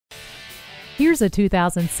Here's a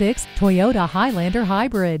 2006 Toyota Highlander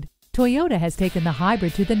Hybrid. Toyota has taken the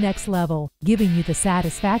hybrid to the next level, giving you the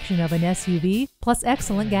satisfaction of an SUV plus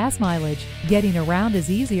excellent gas mileage. Getting around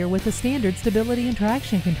is easier with the standard stability and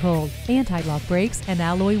traction control, anti-lock brakes, and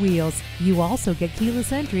alloy wheels. You also get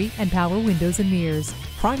keyless entry and power windows and mirrors.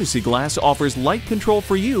 Privacy Glass offers light control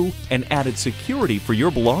for you and added security for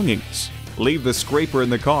your belongings. Leave the scraper in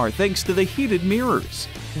the car thanks to the heated mirrors.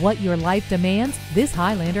 What your life demands, this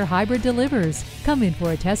Highlander Hybrid delivers. Come in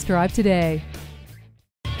for a test drive today.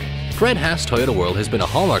 Fred Haas Toyota World has been a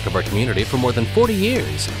hallmark of our community for more than 40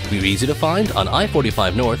 years. We're easy to find on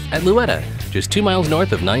I-45 North at Luetta, just 2 miles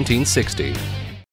north of 1960.